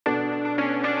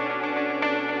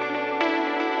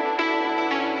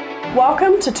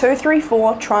Welcome to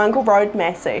 234 Triangle Road,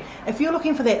 Massey. If you're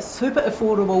looking for that super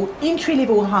affordable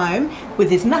entry-level home where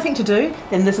there's nothing to do,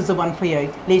 then this is the one for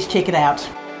you. Let's check it out.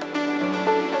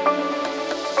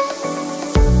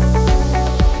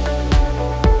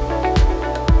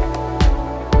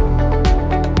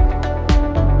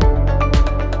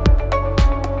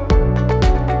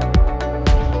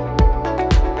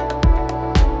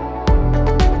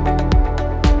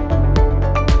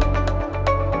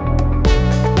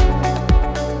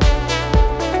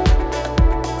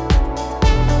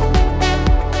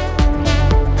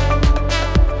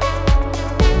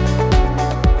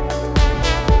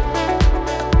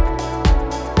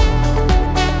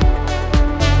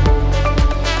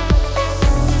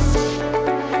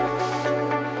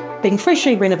 Being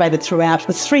freshly renovated throughout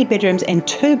with 3 bedrooms and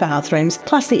 2 bathrooms,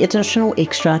 plus the additional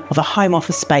extra of a home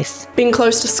office space. Being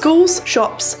close to schools,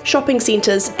 shops, shopping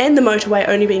centres and the motorway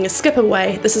only being a skip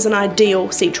away, this is an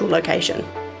ideal central location.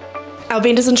 Our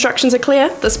vendor's instructions are clear,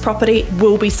 this property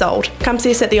will be sold. Come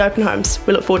see us at the open homes.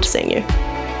 We look forward to seeing you.